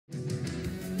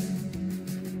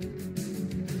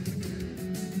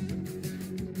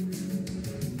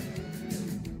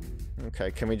Okay,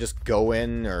 can we just go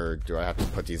in, or do I have to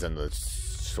put these in the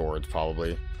swords,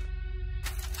 probably?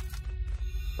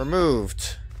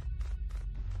 Removed.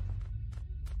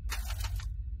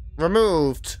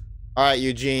 Removed. Alright,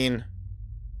 Eugene.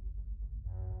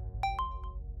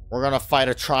 We're gonna fight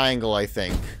a triangle, I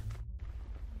think.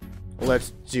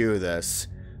 Let's do this.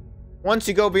 Once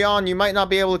you go beyond, you might not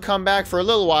be able to come back for a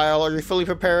little while. Are you fully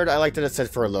prepared? I like that it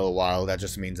said for a little while. That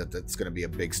just means that it's gonna be a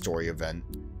big story event.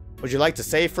 Would you like to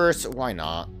save first? Why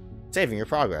not? Saving your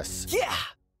progress. Yeah!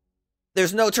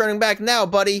 There's no turning back now,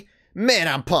 buddy. Man,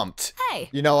 I'm pumped. Hey.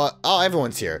 You know what? Oh,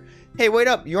 everyone's here. Hey, wait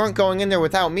up. You aren't going in there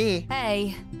without me.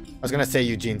 Hey. I was gonna say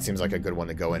Eugene seems like a good one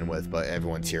to go in with, but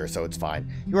everyone's here, so it's fine.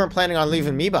 You weren't planning on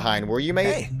leaving me behind, were you,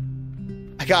 mate? Hey!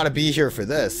 I gotta be here for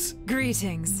this.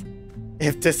 Greetings.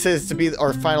 If this is to be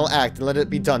our final act, then let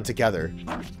it be done together.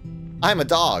 I'm a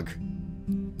dog.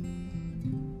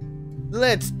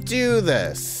 Let's do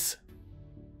this.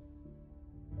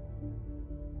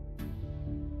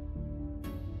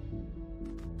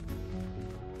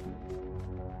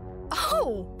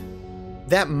 Oh!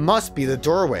 That must be the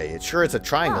doorway. It sure is a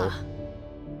triangle. Huh.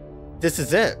 This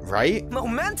is it, right?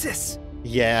 Momentous!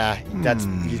 Yeah, that's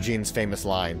Eugene's famous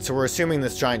line. So we're assuming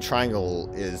this giant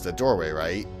triangle is the doorway,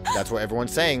 right? That's what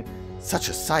everyone's saying. Such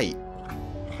a sight.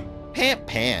 Pant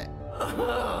pant.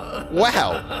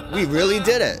 Wow, we really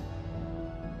did it.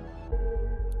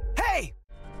 Hey!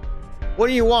 What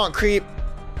do you want, creep?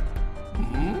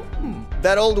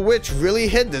 That old witch really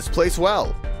hid this place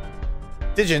well.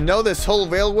 Did you know this whole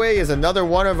railway is another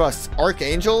one of us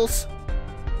archangels?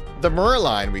 The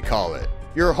Merline, we call it.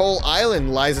 Your whole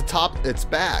island lies atop its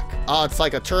back. Oh, it's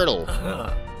like a turtle.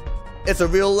 It's a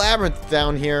real labyrinth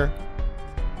down here.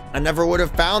 I never would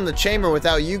have found the chamber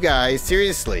without you guys,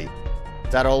 seriously.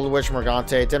 That old witch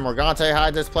Morgante. Did Morgante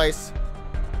hide this place?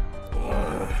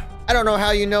 I don't know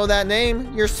how you know that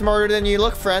name. You're smarter than you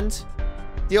look, friend.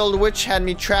 The old witch had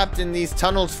me trapped in these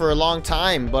tunnels for a long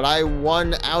time, but I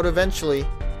won out eventually.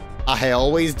 I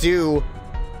always do.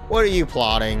 What are you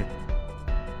plotting?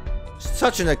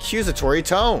 Such an accusatory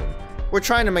tone. We're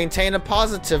trying to maintain a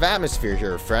positive atmosphere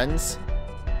here, friends.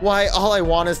 Why, all I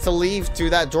want is to leave through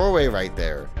that doorway right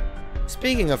there.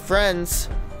 Speaking of friends...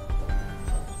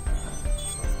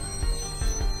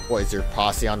 What, is your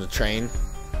posse on the train?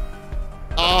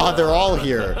 Ah, they're all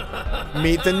here.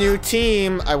 Meet the new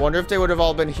team. I wonder if they would have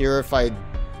all been here if I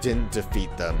didn't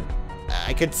defeat them.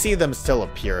 I could see them still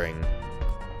appearing.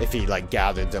 If he, like,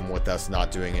 gathered them with us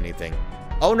not doing anything.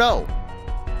 Oh, no.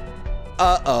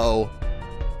 Uh-oh.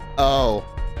 Oh.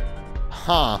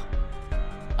 Huh.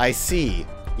 I see.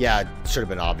 Yeah, it should have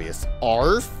been obvious.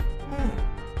 Arf?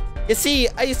 You see,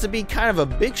 I used to be kind of a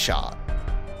big shot.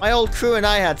 My old crew and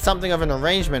I had something of an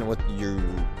arrangement with your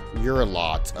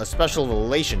lot, a special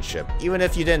relationship, even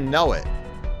if you didn't know it.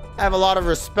 I have a lot of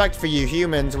respect for you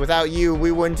humans. Without you,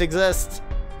 we wouldn't exist.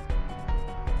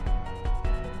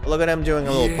 Look at him doing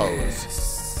a little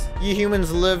pose. You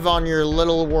humans live on your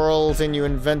little worlds and you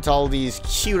invent all these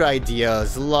cute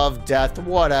ideas, love, death,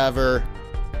 whatever.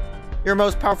 Your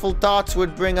most powerful thoughts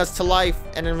would bring us to life,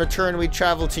 and in return we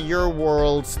travel to your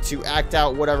worlds to act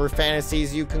out whatever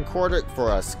fantasies you concocted for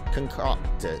us.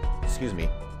 Excuse me.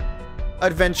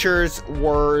 Adventures,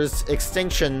 wars,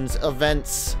 extinctions,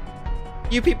 events.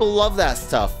 You people love that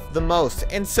stuff the most,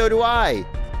 and so do I.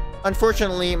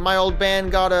 Unfortunately, my old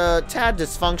band got a tad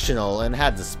dysfunctional and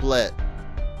had to split.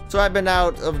 So I've been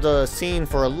out of the scene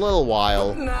for a little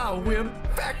while. Now we're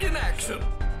back in action.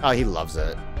 Oh, he loves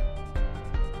it.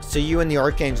 So you and the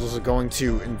Archangels are going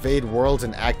to invade worlds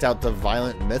and act out the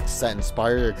violent myths that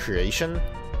inspire your creation?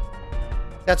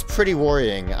 That's pretty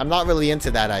worrying. I'm not really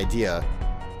into that idea.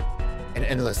 An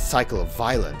endless cycle of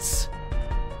violence.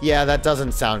 Yeah, that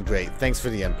doesn't sound great. Thanks for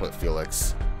the input,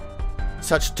 Felix.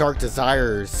 Such dark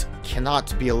desires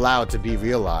cannot be allowed to be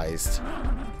realized.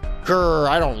 Grr,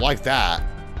 I don't like that.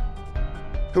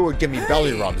 Who would give me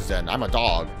belly rubs then? I'm a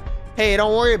dog. Hey,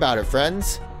 don't worry about it,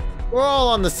 friends. We're all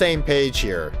on the same page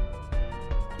here.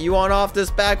 You want off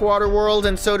this backwater world,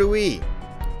 and so do we.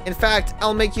 In fact,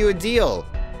 I'll make you a deal.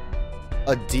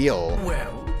 A deal?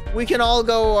 Well, We can all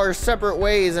go our separate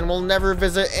ways and we'll never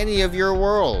visit any of your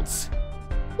worlds.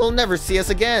 We'll never see us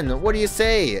again. What do you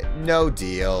say? No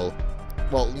deal.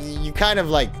 Well, you kind of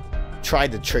like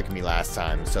tried to trick me last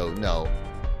time, so no.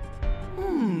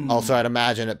 Also, I'd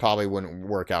imagine it probably wouldn't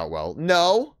work out well.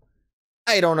 No?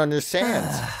 I don't understand.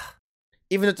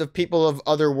 Even if the people of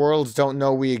other worlds don't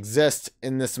know we exist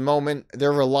in this moment,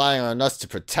 they're relying on us to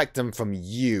protect them from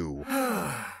you.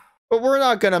 But we're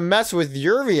not gonna mess with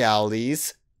your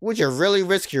realities. Would you really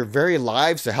risk your very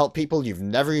lives to help people you've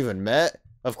never even met?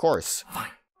 Of course.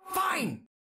 fine.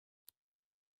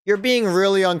 You're being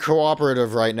really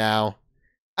uncooperative right now.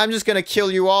 I'm just gonna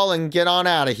kill you all and get on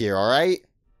out of here, alright?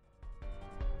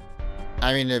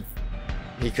 I mean, if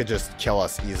he could just kill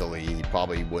us easily, he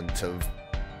probably wouldn't have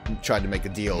tried to make a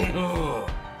deal.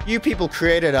 You people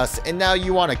created us, and now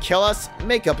you want to kill us?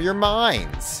 Make up your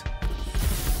minds.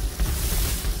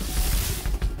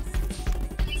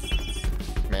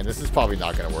 Man, this is probably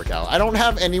not going to work out. I don't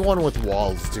have anyone with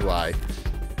walls, do I?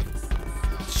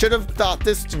 Should have thought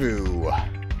this through.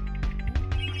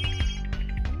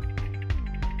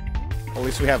 At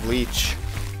least we have Leech.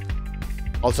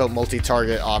 Also,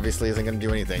 multi-target obviously isn't going to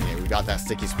do anything. We got that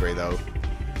sticky spray, though.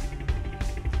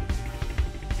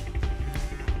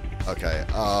 Okay,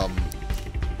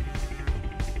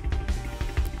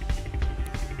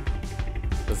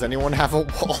 does anyone have a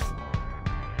wall?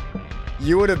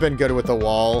 You would have been good with a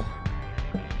wall.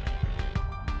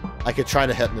 I could try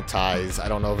to hypnotize. I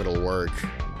don't know if it'll work.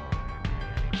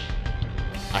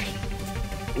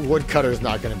 Woodcutter's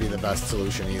not going to be the best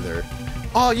solution either.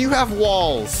 Oh, you have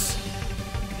walls!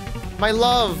 My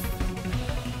love!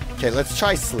 Okay, let's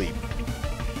try sleep.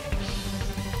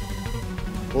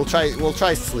 We'll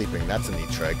try sleeping. That's a neat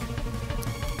trick.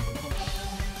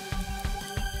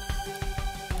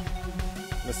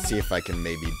 Let's see if I can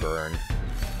maybe burn.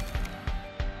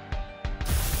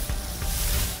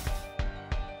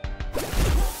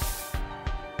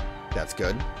 That's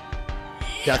good.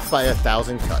 Death by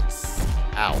 1,000 cuts.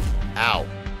 Ow. Ow.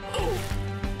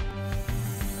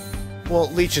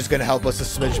 Well, Leech is gonna help us a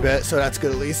smidge bit, so that's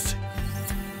good at least.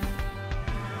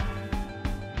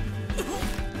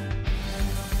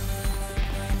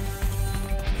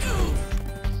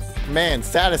 Man,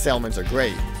 status ailments are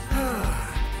great.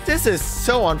 This is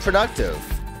so unproductive.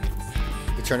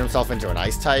 He turned himself into an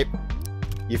ice type?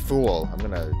 You fool. I'm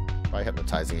gonna try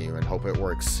hypnotizing you and hope it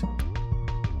works.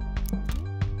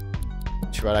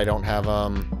 Too bad I don't have,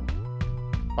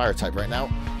 fire type right now.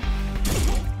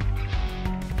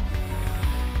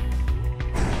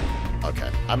 Okay.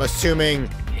 I'm assuming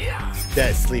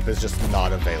that sleep is just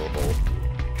not available.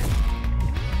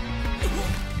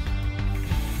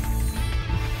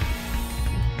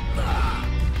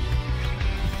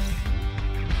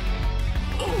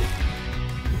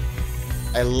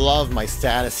 I love my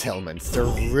status ailments. They're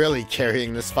really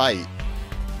carrying this fight.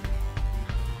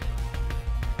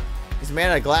 He's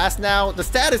man of glass now. The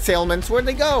status ailments, where'd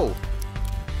they go?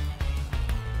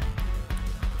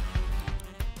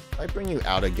 If I bring you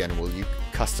out again, will you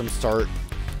custom start?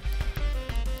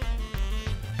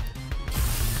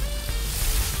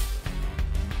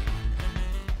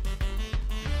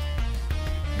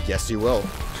 Yes, you will.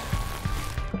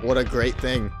 What a great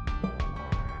thing.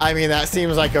 I mean, that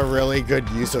seems like a really good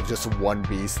use of just one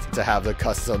beast to have the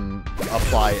custom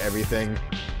apply everything.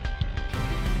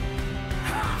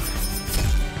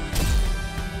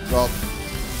 Well,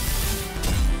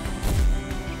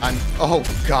 oh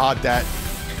god, that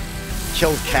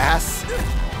killed Cass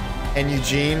and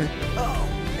Eugene.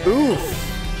 Oof.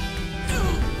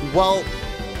 Well,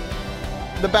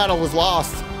 the battle was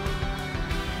lost.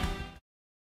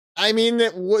 I mean,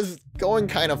 it was going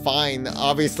kind of fine.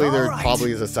 Obviously, there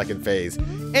probably is a second phase.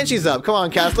 And she's up. Come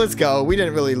on, Cass, let's go. We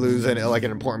didn't really lose like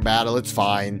an important battle. It's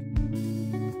fine.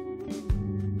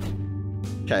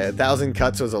 Okay, 1,000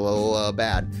 cuts was a little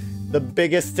bad. The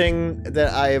biggest thing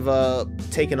that I've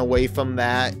taken away from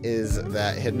that is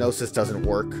that hypnosis doesn't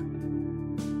work.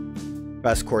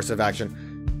 Best course of action.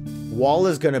 Wall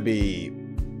is going to be...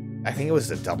 I think it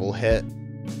was a double hit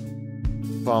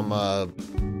from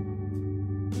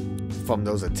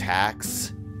those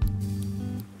attacks.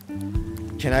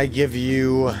 Can I give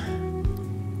you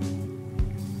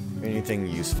anything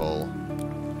useful?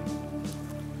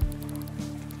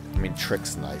 I mean,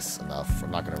 Trick's nice enough.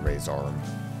 I'm not going to raise arm.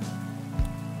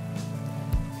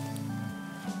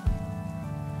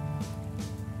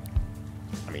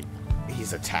 I mean,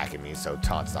 he's attacking me, so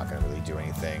Taunt's not going to really do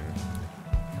anything.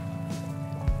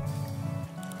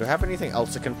 Do I have anything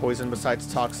else that can poison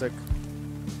besides Toxic?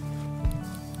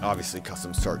 Obviously,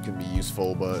 Custom Start can be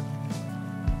useful, but...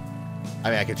 I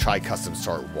mean, I could try Custom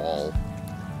Start Wall.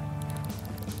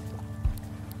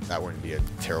 That wouldn't be a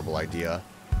terrible idea.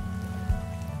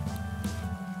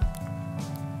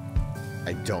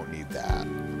 I don't need that.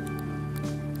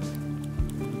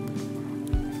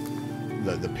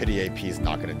 The pity AP is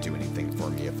not going to do anything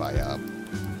for me if I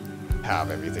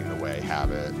have everything the way I have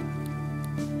it.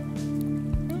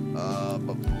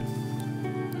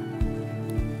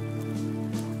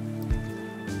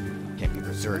 Can't be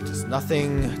berserked. It's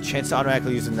nothing. Chance to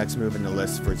automatically use the next move in the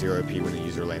list for 0 AP when the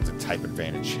user lands a type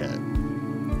advantage hit.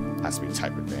 Has to be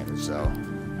type advantage, though.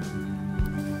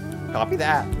 Copy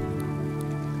that.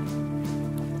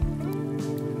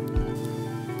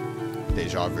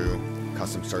 Deja Vu,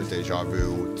 custom start Deja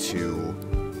Vu to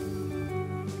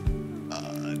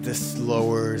this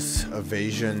lowers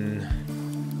evasion.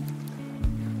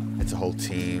 It's a whole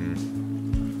team.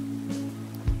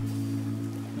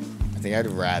 I think I'd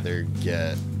rather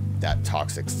get that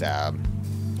toxic stab.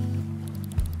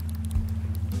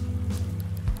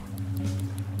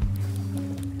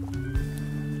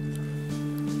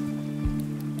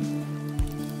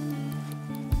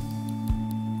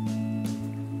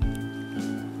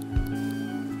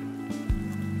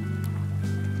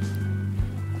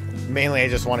 Mainly, I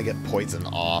just want to get poison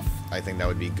off. I think that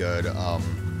would be good.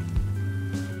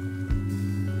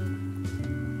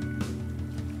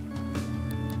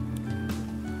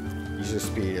 User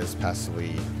speed is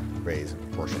passively raised in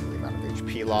proportion to the amount of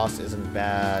HP loss. Isn't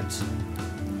bad.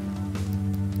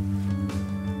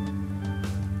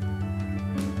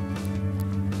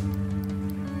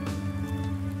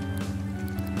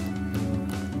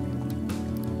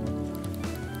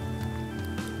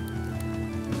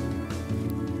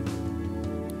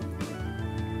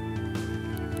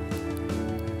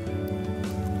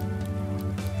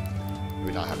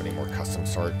 We don't have any more custom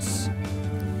sorts.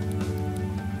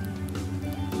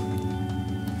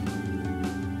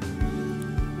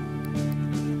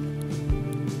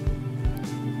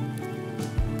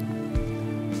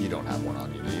 You don't have one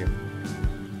on you, do you?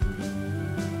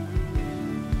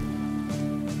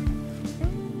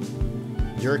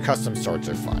 Your custom sorts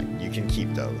are fine. You can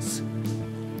keep those.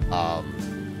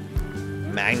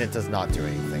 Magnet does not do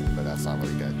anything, but that's not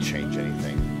really going to change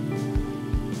anything.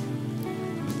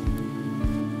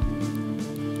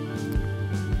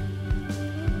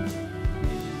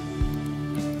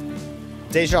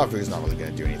 Deja Vu is not really going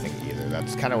to do anything either.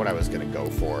 That's kind of what I was going to go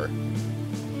for.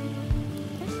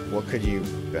 What could you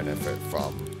benefit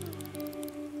from?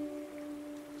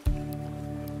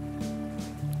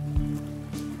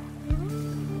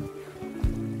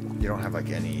 You don't have like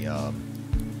any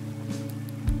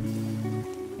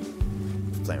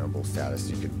flammable status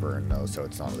you could burn though, so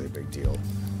it's not really a big deal.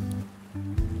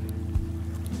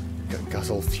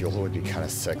 Guzzle fuel would be kind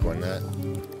of sick, wouldn't it?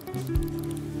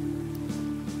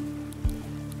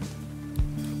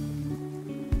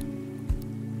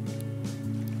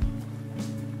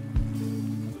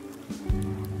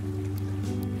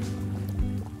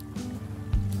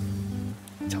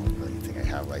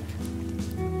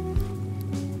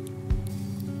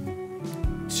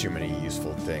 Too many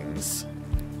useful things.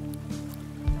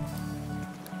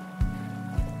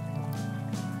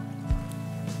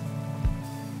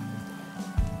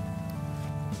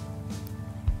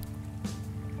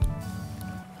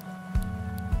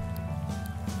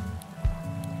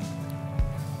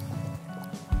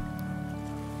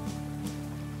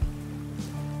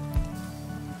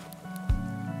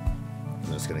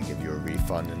 I'm just gonna give you a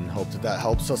refund and hope that that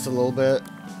helps us a little bit.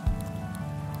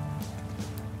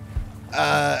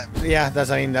 Yeah,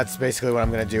 that's basically what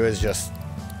I'm gonna do, is just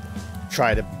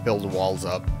try to build walls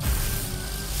up.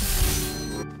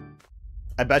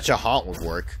 I bet you Haunt would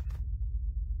work.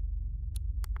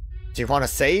 Do you want to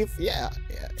save? Yeah.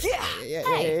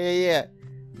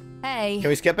 Hey. Can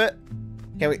we skip it?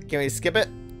 Can we skip it?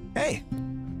 Hey.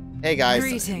 Hey guys,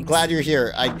 Greetings. glad you're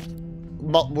here.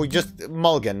 We just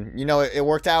mulligan. You know, it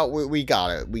worked out. We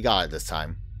got it. We got it this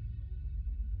time.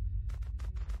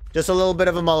 Just a little bit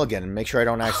of a mulligan. Make sure I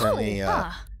don't accidentally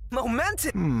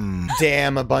Momentum.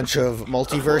 damn a bunch of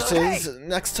multiverses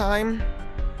next time.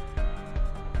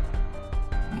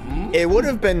 It would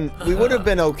have been, we would have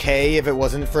been okay if it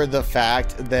wasn't for the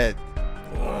fact that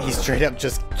he straight up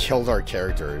just killed our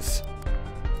characters.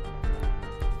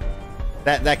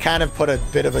 That kind of put a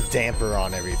bit of a damper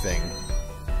on everything.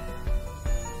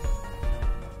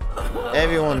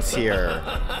 Everyone's here.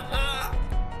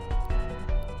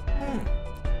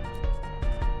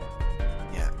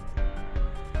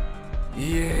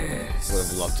 Yes. Would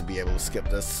have loved to be able to skip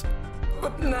this.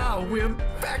 But now we're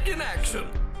back in action.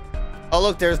 Oh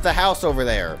look, there's the house over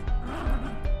there.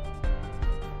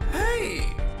 Hey.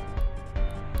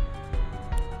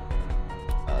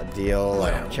 Deal. I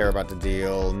don't care about the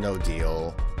deal. No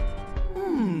deal.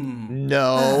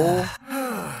 No.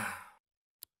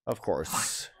 Of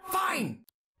course. Fine.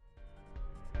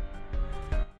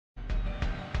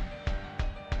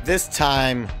 This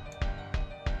time,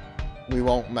 we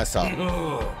won't mess up.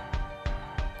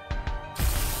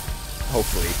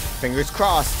 Hopefully. Fingers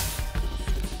crossed.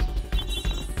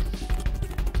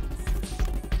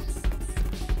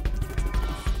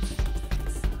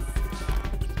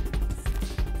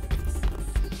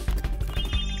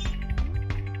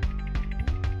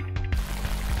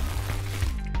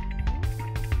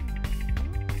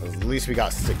 At least we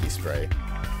got sticky spray.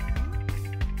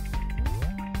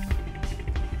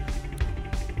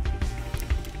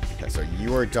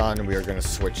 you are done. We are going to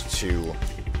switch to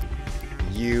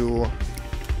you.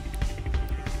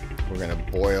 We're going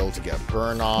to boil to get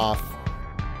burn off.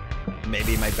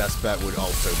 Maybe my best bet would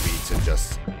also be to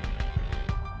just...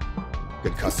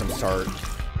 Good custom start.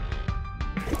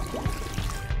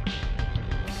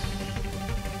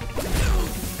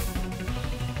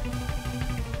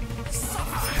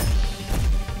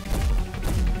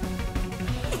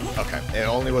 Okay, it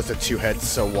only was a 2 hits,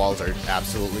 so walls are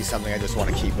absolutely something I just want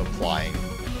to keep applying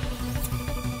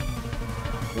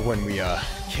when we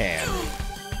can.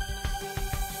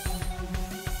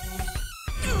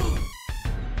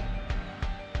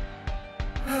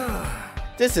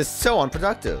 This is so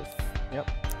unproductive. Yep.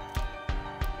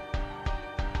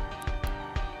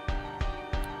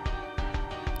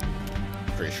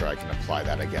 Pretty sure I can apply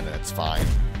that again and it's fine.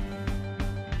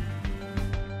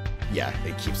 Yeah,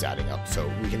 it keeps adding up, so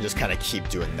we can just kind of keep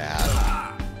doing that,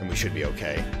 and we should be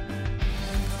okay.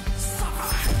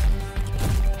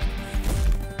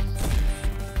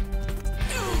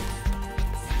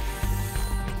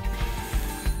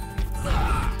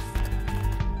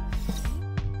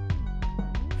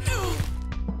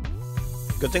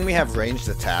 Good thing we have ranged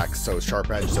attacks, so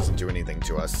Sharp Edge doesn't do anything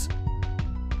to us.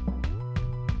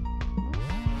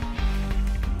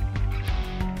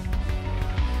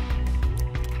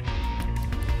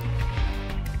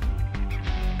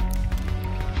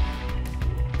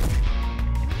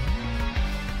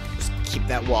 Just keep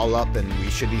that wall up and we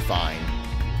should be fine.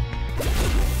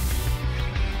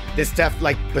 This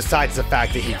like, besides the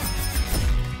fact that he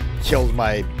killed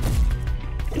my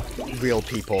real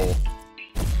people.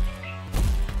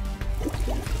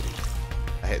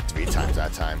 Hit 3 times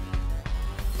that time.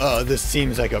 This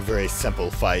seems like a very simple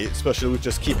fight, especially with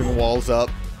just keeping walls up.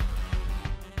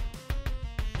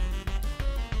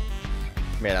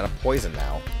 Made out of poison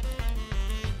now.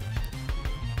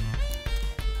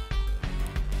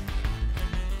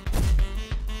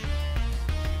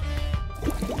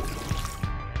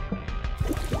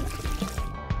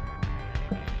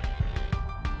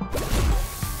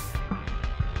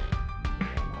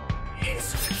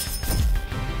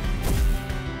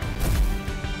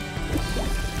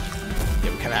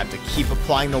 Have to keep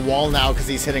applying the wall now because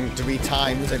he's hitting 3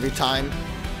 times every time.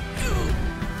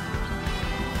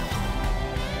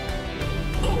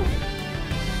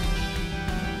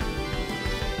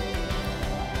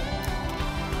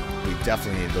 We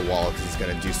definitely need the wall because he's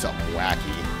going to do something wacky.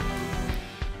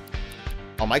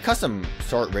 Oh, my custom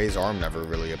short raise arm never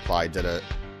really applied, did it?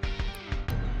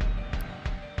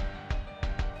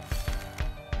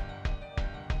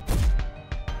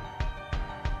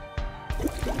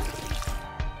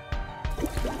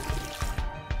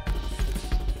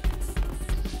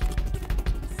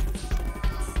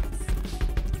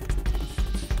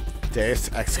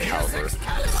 Deus Excalibur.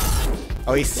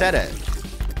 Oh, he said it.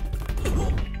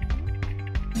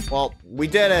 Well, we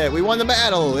did it. We won the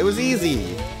battle. It was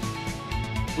easy.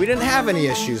 We didn't have any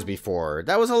issues before.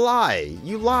 That was a lie.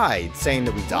 You lied, saying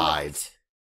that we died.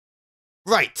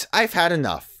 Right. I've had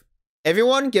enough.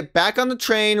 Everyone, get back on the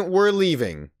train. We're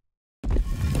leaving.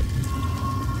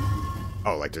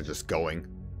 Oh, like they're just going.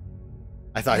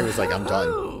 I thought he was like, I'm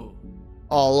done.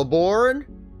 All aboard?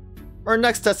 Our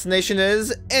next destination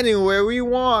is anywhere we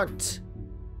want.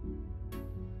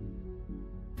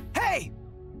 Hey!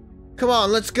 Come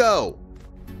on, let's go.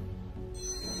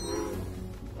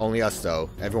 Only us, though.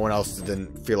 Everyone else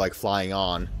didn't feel like flying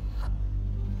on.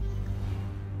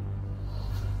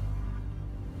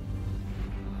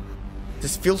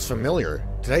 This feels familiar.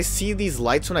 Did I see these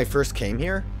lights when I first came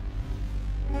here?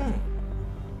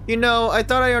 You know, I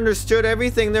thought I understood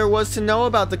everything there was to know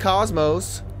about the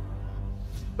cosmos.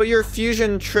 But your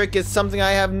fusion trick is something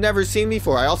I have never seen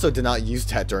before. I also did not use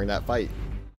that during that fight.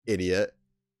 Idiot.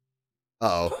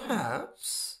 Uh-oh.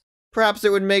 Perhaps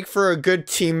it would make for a good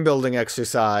team building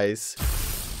exercise.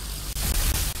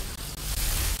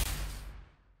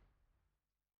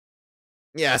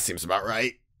 Yeah, seems about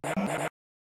right.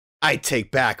 I take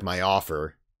back my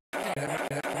offer.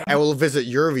 I will visit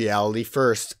your reality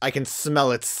first. I can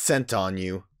smell its scent on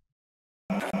you.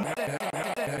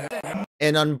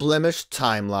 An unblemished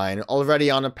timeline, already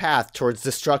on a path towards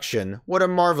destruction. What a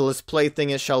marvelous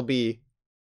plaything it shall be.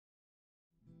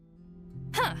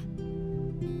 Huh.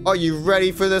 Are you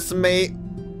ready for this, mate?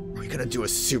 Are we gonna do a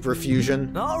super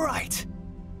fusion? Alright.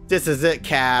 This is it,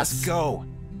 Cass. Let's go.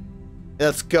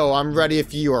 Let's go. I'm ready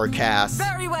if you are, Cass.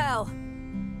 Very well.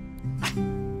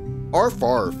 Arf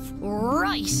arf.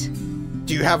 Right.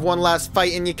 Do you have one last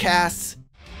fight in you, Cass?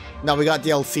 No, we got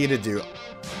DLC to do.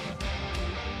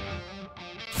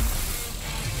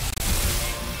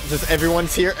 Just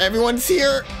everyone's here. Everyone's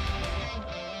here.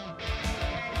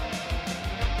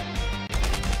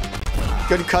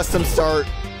 Good custom start.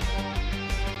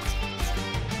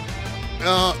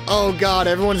 Oh god,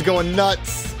 everyone's going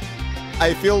nuts.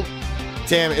 I feel...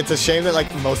 Damn, it's a shame that like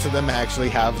most of them actually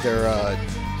have their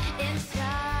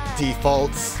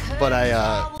defaults, but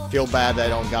I feel bad that I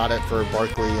don't got it for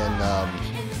Barkley and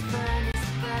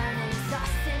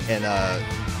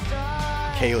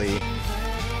Kaylee.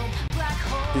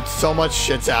 Dude, so much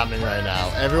shit's happening right now.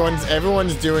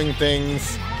 Everyone's doing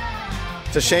things.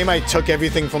 It's a shame I took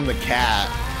everything from the cat.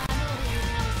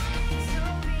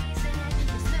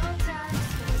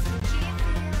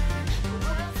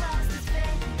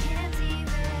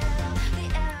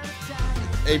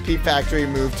 AP Factory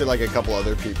moved to like a couple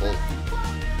other people.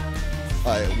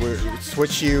 Alright, we'll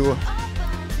switch you.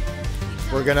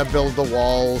 We're gonna build the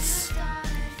walls.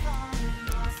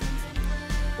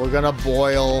 We're gonna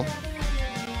boil.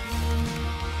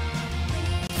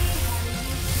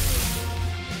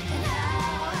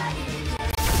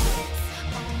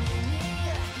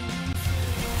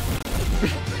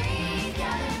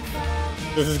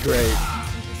 This is great.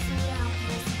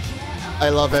 I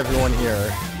love everyone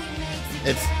here.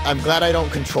 I'm glad I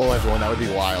don't control everyone, that would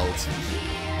be wild.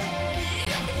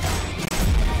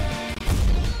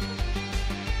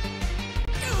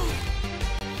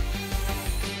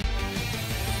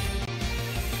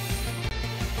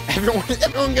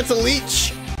 Everyone gets a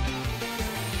leech!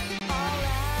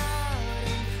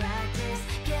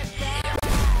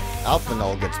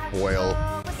 Alphanol gets boil.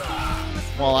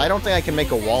 Well, I don't think I can make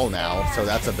a wall now, so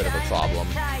that's a bit of a problem.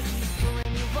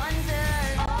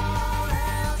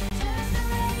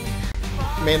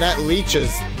 Man, that leech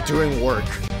is doing work.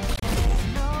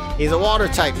 He's a water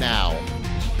type now.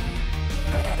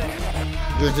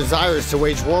 Your desire is to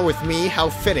wage war with me? How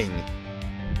fitting.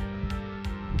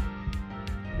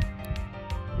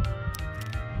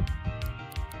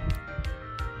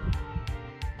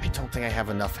 I don't think I have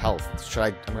enough health.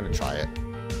 I'm gonna try it.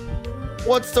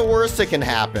 What's the worst that can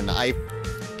happen? I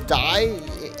die?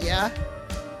 Yeah.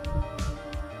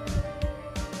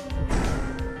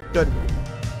 Good.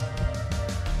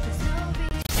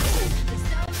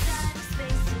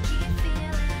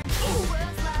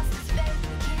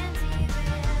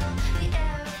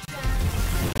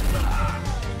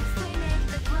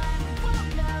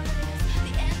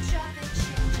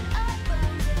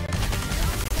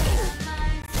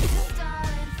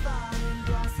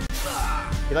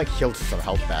 He like healed some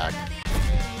health back.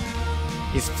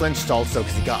 He's flinched also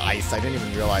because he got ice. I didn't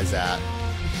even realize that.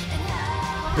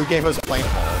 Who gave us flame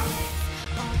hole?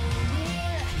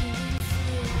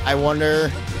 I wonder.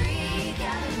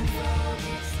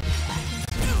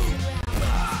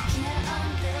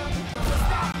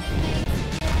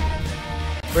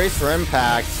 Brace for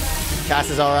impact. Cass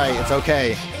is alright, it's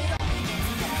okay.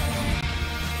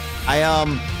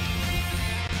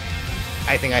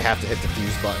 I think I have to hit the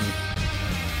fuse button.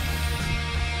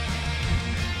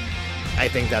 I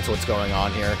think that's what's going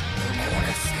on here.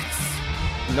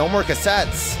 No more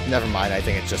cassettes. Never mind, I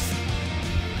think it's just...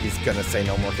 He's gonna say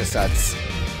no more cassettes.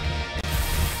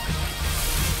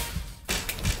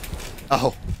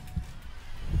 Oh.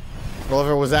 Well, if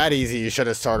it was that easy, you should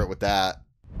have started with that.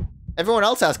 Everyone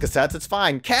else has cassettes, it's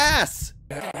fine. Cass!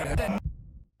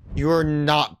 You are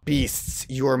not beasts.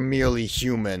 You are merely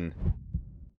human.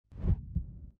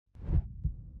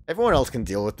 Everyone else can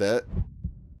deal with it.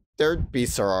 Their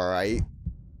beasts are alright.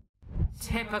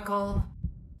 Typical.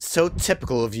 So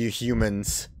typical of you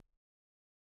humans.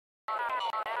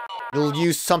 You'll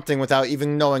use something without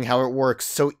even knowing how it works,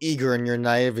 so eager in your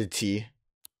naivety.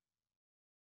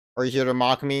 Are you here to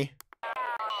mock me?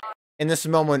 In this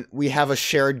moment, we have a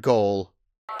shared goal.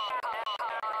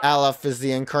 Aleph is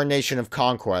the incarnation of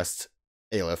conquest,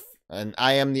 Aleph, and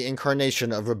I am the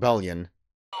incarnation of rebellion.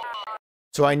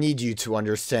 So I need you to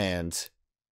understand.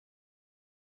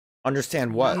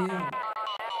 Understand what?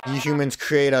 You humans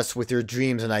create us with your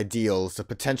dreams and ideals. The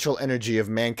potential energy of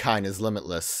mankind is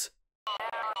limitless.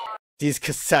 These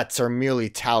cassettes are merely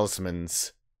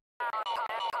talismans.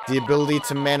 The ability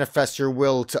to manifest your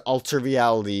will to alter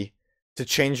reality, to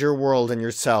change your world and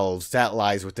yourselves, that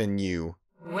lies within you.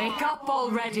 Wake up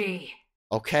already!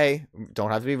 Okay, don't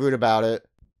have to be rude about it.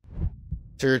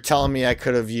 So you're telling me I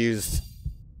could have used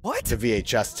the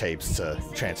VHS tapes to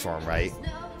transform, right?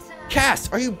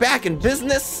 Cass, are you back in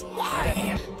business?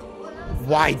 Why?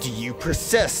 Why do you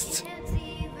persist?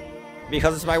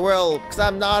 Because it's my will, because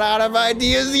I'm not out of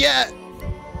ideas yet.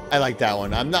 I like that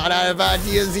one. I'm not out of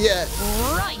ideas yet.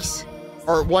 Right.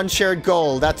 Our one shared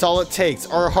goal, that's all it takes.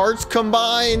 Our hearts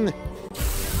combine.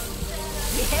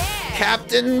 Yeah.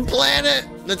 Captain Planet.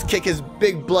 Let's kick his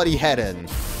big bloody head in.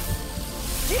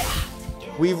 Yeah.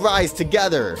 We rise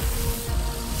together.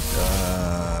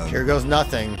 Here goes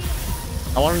nothing.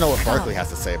 I want to know what Barkley has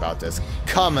to say about this.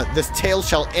 Come, this tale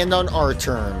shall end on our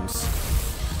terms.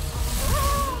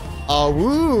 Oh,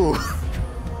 woo!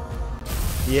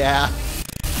 Yeah.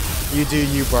 You do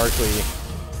you, Barkley.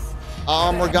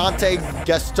 Morgante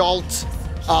Gestalt.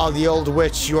 Oh, the old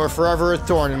witch. You are forever a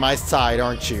thorn in my side,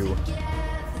 aren't you?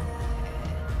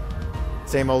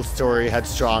 Same old story,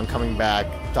 headstrong, coming back.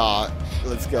 Thought.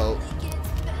 Let's go.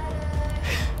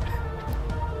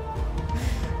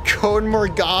 Code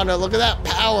Morgana, look at that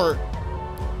power!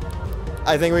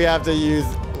 I think we have to use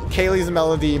Kaylee's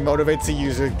melody motivates the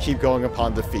user to keep going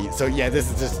upon defeat. So yeah, this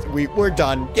is just we're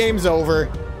done. Game's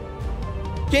over.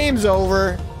 Game's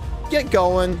over. Get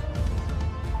going.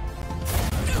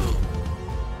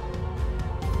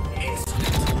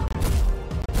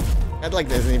 That like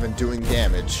isn't even doing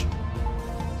damage.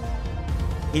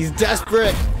 He's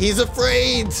desperate. He's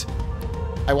afraid.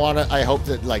 I hope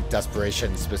that like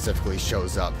desperation specifically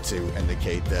shows up to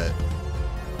indicate that.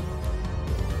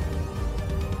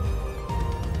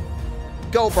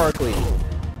 Go Barkley.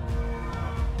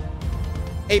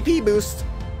 AP boost.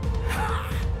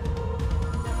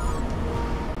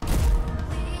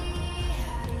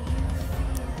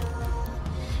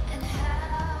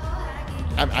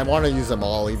 I want to use them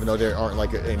all, even though they aren't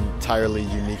like entirely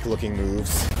unique looking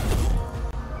moves.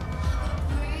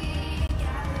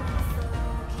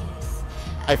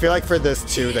 I feel like for this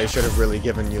too, they should have really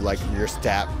given you like your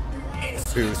stat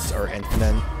boosts or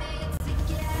infinite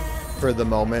for the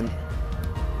moment.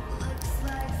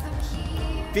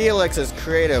 Felix is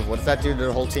creative. What does that do to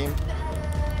the whole team?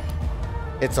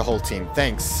 It's a whole team.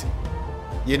 Thanks.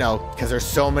 You know, because there's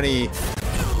so many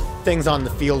things on the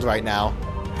field right now.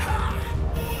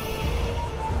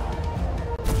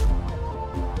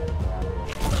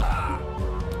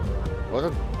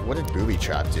 What did Booby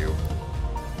Trap do?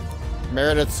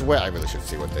 Meredith's way. I really should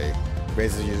see what they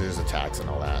raise the user's attacks and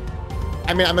all that.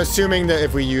 I mean, I'm assuming that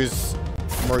if we use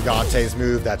Morgante's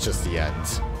move, that's just the end.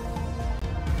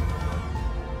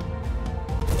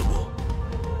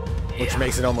 Which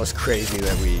makes it almost crazy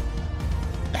that we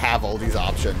have all these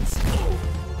options.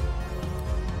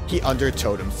 He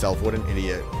undertowed himself. What an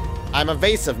idiot. I'm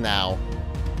evasive now.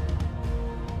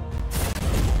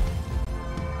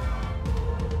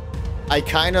 I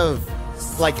kind of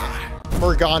like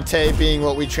Morgante being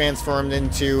what we transformed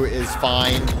into is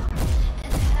fine.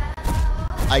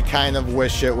 I kind of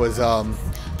wish it was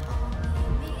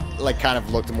like kind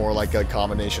of looked more like a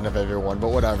combination of everyone, but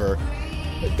whatever.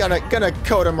 Gonna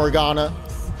Coda Morgana.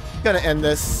 Gonna end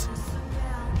this.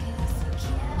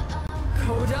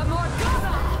 Coda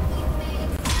Morgana!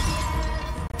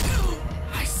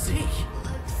 I see.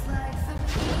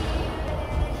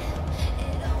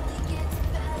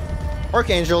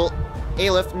 Archangel,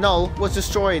 Aleph, Null was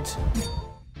destroyed.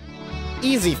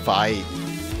 Easy fight.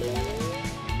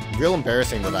 Real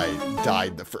embarrassing that I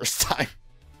died the first time.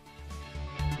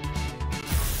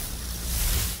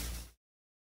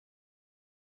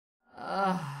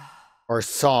 Our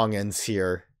song ends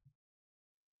here.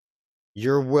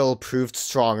 Your will proved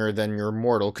stronger than your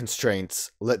mortal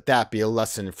constraints. Let that be a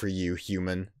lesson for you,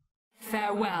 human.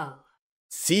 Farewell.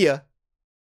 See ya.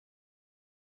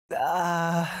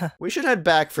 We should head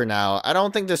back for now. I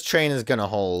don't think this train is gonna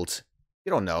hold. You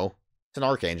don't know. It's an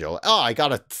Archangel. Oh, I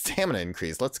got a stamina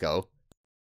increase. Let's go.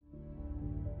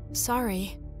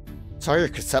 Sorry. Sorry your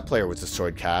cassette player was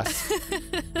destroyed, Cass.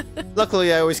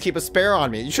 Luckily, I always keep a spare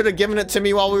on me. You should have given it to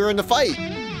me while we were in the fight.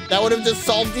 That would have just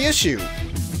solved the issue.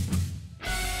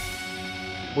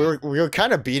 We were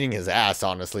kind of beating his ass,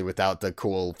 honestly, without the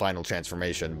cool final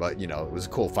transformation. But, you know, it was a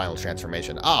cool final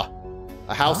transformation. Ah,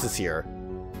 a house is here.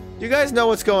 Do you guys know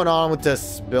what's going on with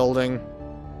this building?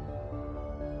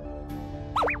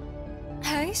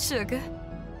 Hey, sugar.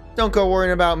 Don't go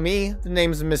worrying about me. The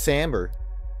name's Miss Amber.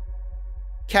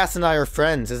 Cass and I are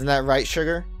friends, isn't that right,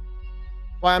 sugar?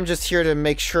 Why, I'm just here to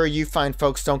make sure you fine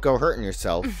folks don't go hurting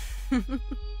yourself.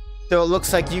 Though it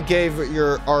looks like you gave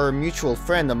our mutual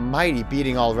friend a mighty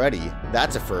beating already.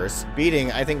 That's a first.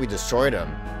 Beating, I think we destroyed him.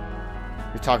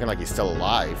 You're talking like he's still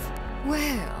alive.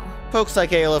 Well... Folks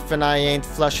like Aleph and I ain't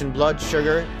flesh and blood,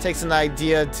 sugar. It takes an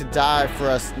idea to die for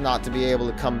us not to be able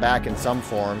to come back in some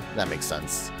form. That makes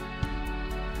sense.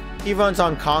 He runs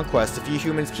on conquest. If you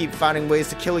humans keep finding ways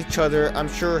to kill each other, I'm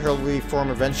sure he'll reform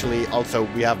eventually. Also,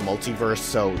 we have multiverse,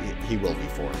 so he will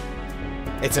reform.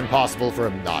 It's impossible for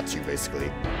him not to, basically.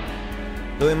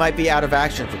 Though he might be out of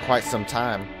action for quite some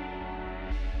time.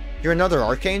 You're another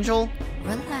Archangel?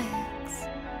 Relax.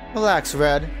 Relax,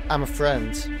 Red. I'm a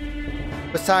friend.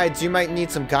 Besides, you might need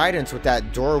some guidance with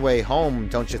that doorway home,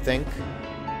 don't you think?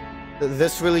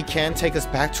 This really can take us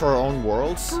back to our own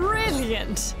worlds?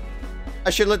 Brilliant! I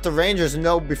should let the rangers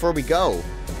know before we go.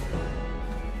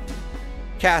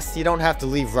 Cass, you don't have to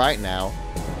leave right now.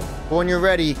 But when you're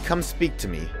ready, come speak to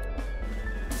me.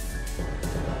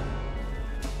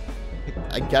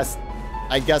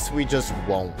 I guess we just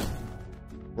won't.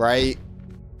 Right?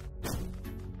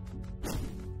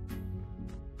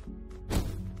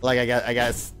 Like, I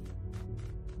guess...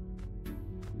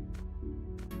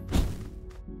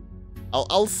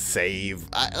 I'll save.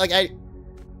 I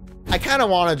kind of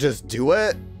want to just do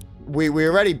it. We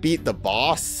already beat the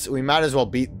boss. We might as well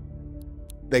beat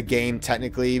the game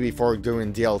technically before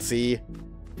doing DLC.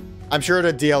 I'm sure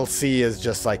the DLC is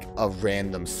just like a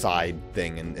random side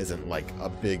thing and isn't like a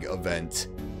big event.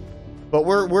 But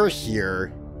we're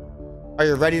here. Are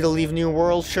you ready to leave New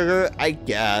World, Sugar? I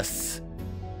guess.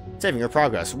 Saving your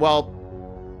progress. Well,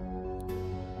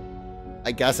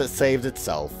 I guess it saved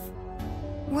itself.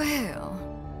 Well,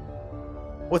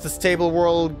 with a stable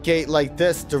world gate like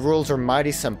this, the rules are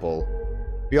mighty simple.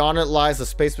 Beyond it lies the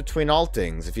space between all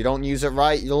things. If you don't use it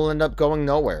right, you'll end up going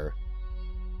nowhere.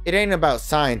 It ain't about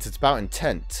science, it's about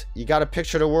intent. You gotta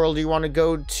picture the world you want to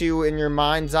go to in your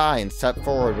mind's eye and step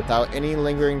forward without any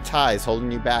lingering ties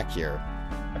holding you back here.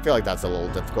 I feel like that's a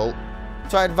little difficult.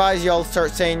 So I advise y'all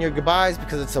start saying your goodbyes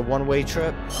because it's a one-way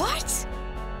trip. what?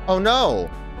 Oh no!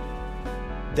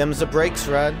 Them's the breaks,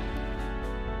 Red.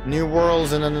 New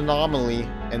World's an anomaly,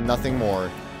 and nothing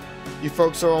more. You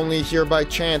folks are only here by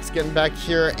chance. Getting back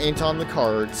here ain't on the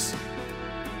cards.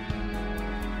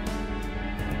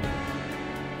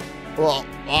 Well,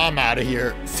 I'm out of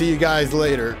here. See you guys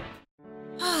later.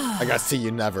 I gotta see you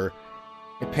never.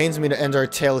 It pains me to end our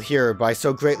tale here, but I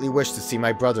so greatly wish to see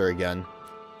my brother again.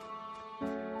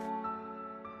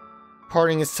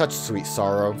 Parting is such sweet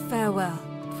sorrow. Farewell,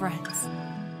 friends.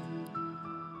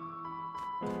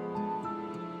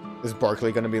 Is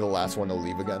Barkley gonna be the last one to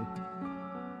leave again?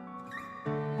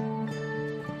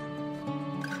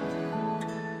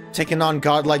 Taking on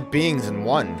godlike beings in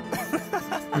one.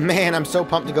 Man, I'm so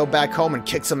pumped to go back home and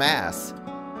kick some ass.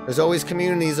 There's always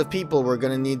communities of people who are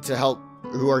gonna need a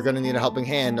helping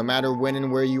hand, no matter when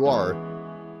and where you are.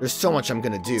 There's so much I'm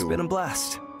gonna do. It's been a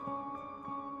blast.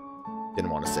 Didn't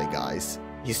want to say guys.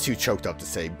 He's too choked up to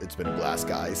say it's been a blast,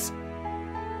 guys.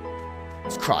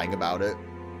 He's crying about it.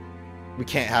 We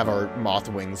can't have our moth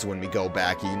wings when we go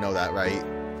back, you know that, right?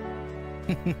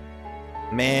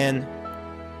 Man,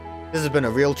 this has been a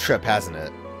real trip, hasn't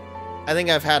it? I think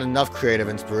I've had enough creative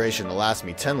inspiration to last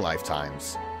me 10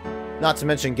 lifetimes. Not to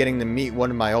mention getting to meet one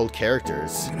of my old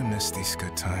characters. I'm gonna miss these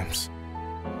good times.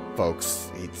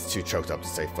 Folks. He's too choked up to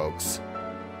say folks.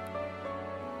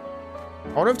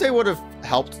 I wonder if they would have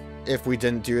helped if we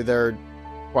didn't do their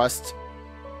quest.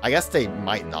 I guess they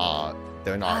might not.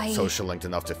 They're not social linked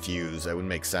enough to fuse. It would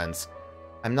make sense.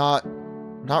 I'm not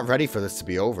ready for this to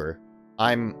be over.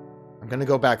 I'm gonna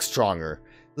go back stronger.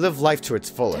 Live life to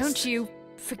its fullest. Don't you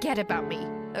forget about me,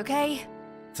 okay?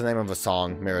 It's the name of a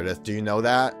song, Meredith. Do you know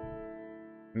that?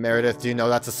 Meredith, do you know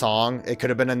that's a song? It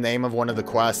could have been a name of one of the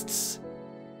quests.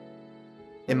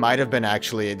 It might have been,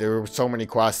 actually. There were so many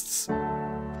quests.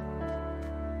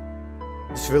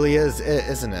 This really is it,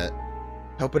 isn't it?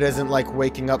 Hope it isn't like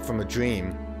waking up from a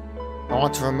dream. I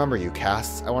want to remember you,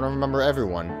 Cass. I want to remember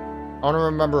everyone. I want to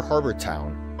remember Harbor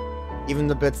Town. Even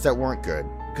the bits that weren't good,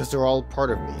 because they're all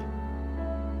part of me.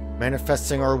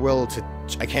 Manifesting our will to...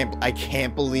 I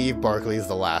can't believe Barkley's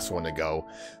the last one to go.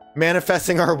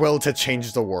 Manifesting our will to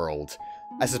change the world.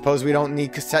 I suppose we don't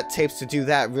need cassette tapes to do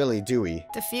that, really, do we?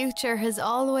 The future has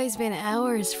always been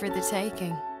ours for the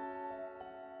taking.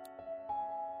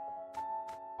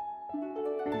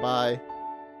 Bye.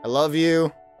 I love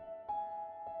you.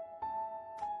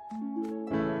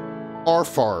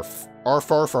 Arf arf.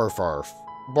 Arf arf arf arf.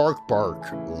 Bark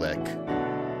bark. Lick.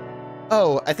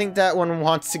 Oh, I think that one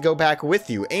wants to go back with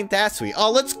you. Ain't that sweet?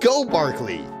 Oh, let's go,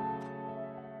 Barkley!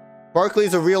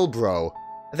 Barkley's a real bro.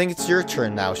 I think it's your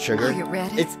turn now, Sugar. Are you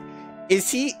ready? Is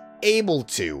he able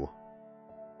to?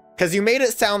 Because you made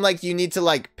it sound like you need to,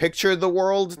 like, picture the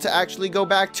world to actually go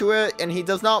back to it, and he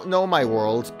does not know my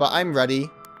world, but I'm ready.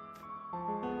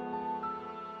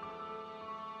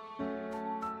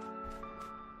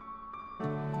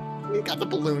 We got the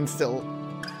balloon still.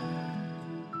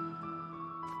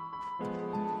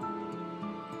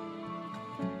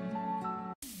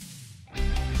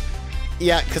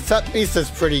 Yeah, Cassette Beasts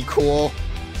is pretty cool.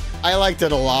 I liked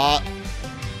it a lot.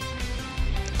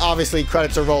 Obviously,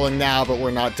 credits are rolling now, but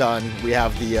we're not done. We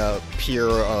have the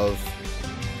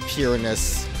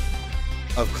pureness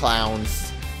of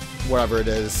clowns, whatever it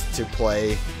is, to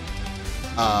play.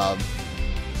 I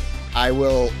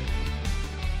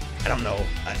don't know.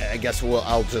 I guess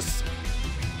I'll just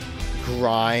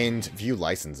grind. View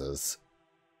licenses.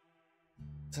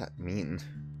 What's that mean?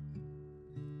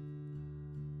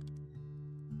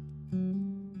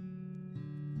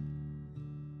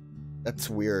 That's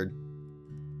weird.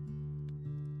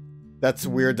 That's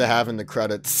weird to have in the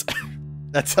credits.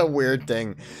 That's a weird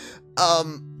thing.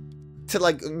 To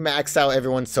like max out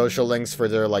everyone's social links for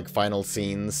their like final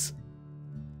scenes.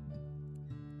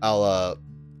 I'll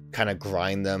kind of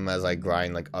grind them as I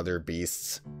grind like other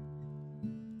beasts.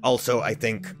 Also, I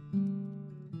think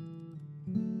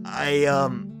I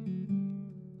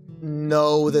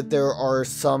know that there are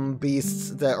some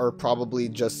beasts that are probably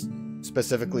just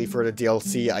specifically for the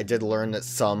DLC. I did learn that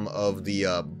some of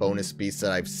the bonus beasts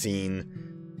that I've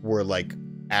seen were like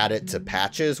added to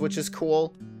patches, which is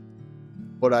cool.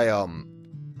 But I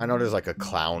know there's like a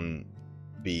clown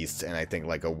beast and I think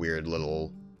like a weird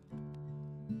little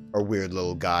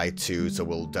guy too, so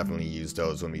we'll definitely use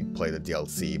those when we play the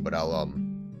DLC. But I'll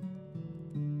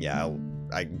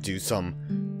do some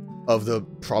of the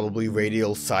probably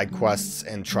radial side quests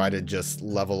and try to just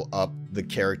level up the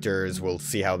characters. We'll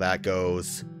see how that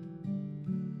goes.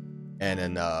 And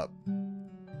then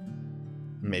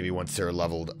maybe once they're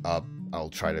leveled up, I'll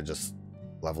try to just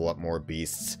level up more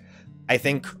beasts. I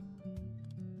think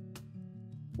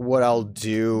what I'll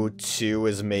do too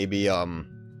is maybe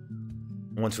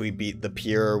once we beat the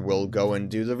pier, we'll go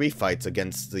and do the refights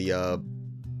against the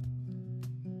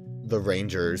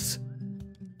rangers.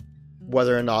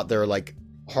 Whether or not they're like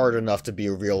hard enough to be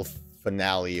a real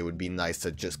finale, it would be nice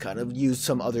to just kind of use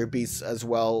some other beasts as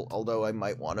well. Although I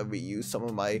might want to reuse some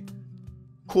of my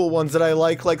cool ones that I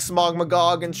like Smog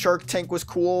Magog and Shark Tank was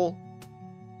cool.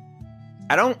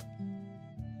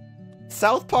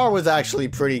 Southpaw was actually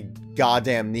pretty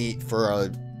goddamn neat for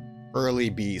a early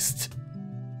beast.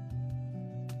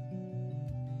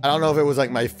 I don't know if it was like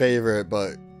my favorite,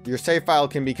 but your save file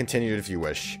can be continued if you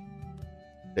wish.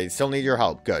 They still need your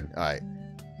help. Good. Alright.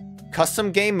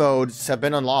 Custom game modes have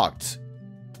been unlocked.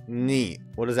 Neat.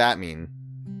 What does that mean?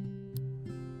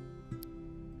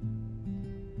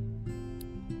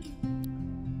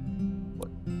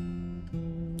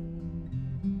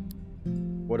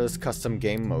 What does custom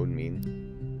game mode mean?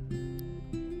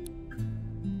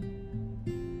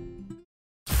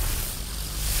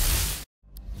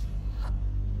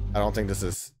 I don't think this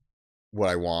is what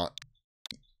I want.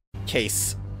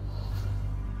 Case.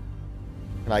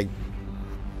 Can I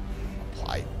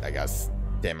apply, I guess?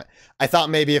 Damn it. I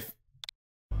thought maybe if...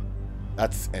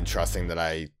 That's interesting that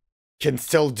I can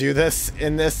still do this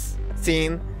in this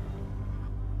scene.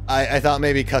 I thought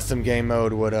maybe custom game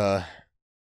mode would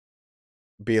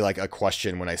be like a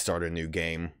question when I start a new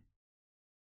game.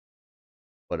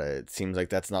 But it seems like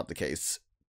that's not the case.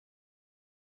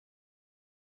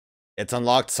 It's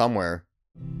unlocked somewhere.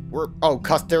 Oh,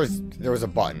 there was a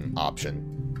button option.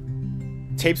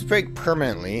 Tapes break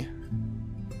permanently.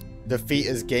 Defeat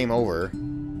is game over.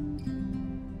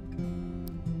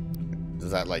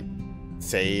 Does that like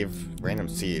save? Random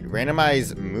seed.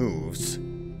 Randomize moves.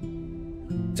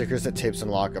 Stickers that tapes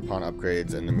unlock upon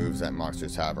upgrades and the moves that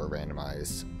monsters have are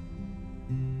randomized.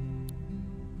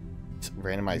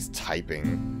 Randomized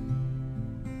typing.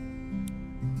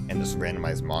 And just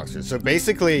randomized monsters. So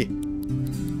basically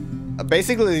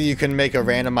you can make a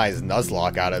randomized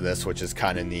Nuzlocke out of this, which is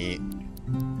kind of neat.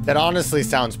 That honestly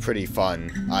sounds pretty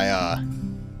fun. I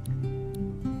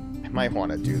might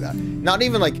want to do that. Not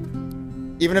even like,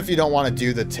 even if you don't want to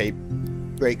do the tape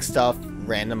break stuff,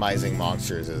 randomizing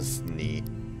monsters is neat.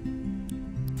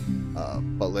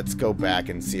 But let's go back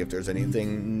and see if there's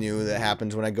anything new that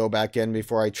happens when I go back in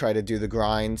before I try to do the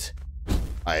grind.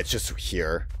 It's just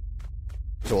here.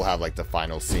 So we'll have like the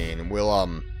final scene. We'll I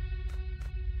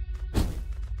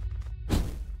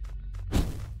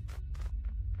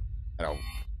don't...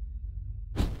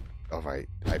 Oh, I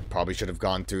probably should have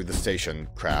gone through the station,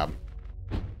 crab.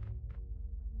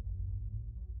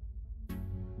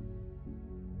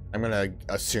 I'm gonna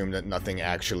assume that nothing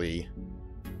actually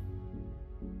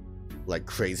like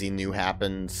crazy new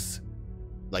happens.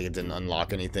 Like it didn't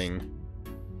unlock anything.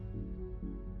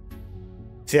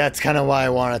 See, that's kind of why I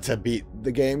wanted to beat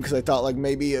the game, because I thought like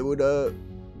maybe it would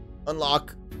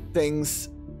unlock things.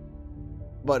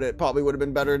 But it probably would have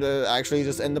been better to actually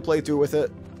just end the playthrough with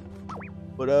it.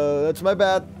 But that's my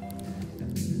bad.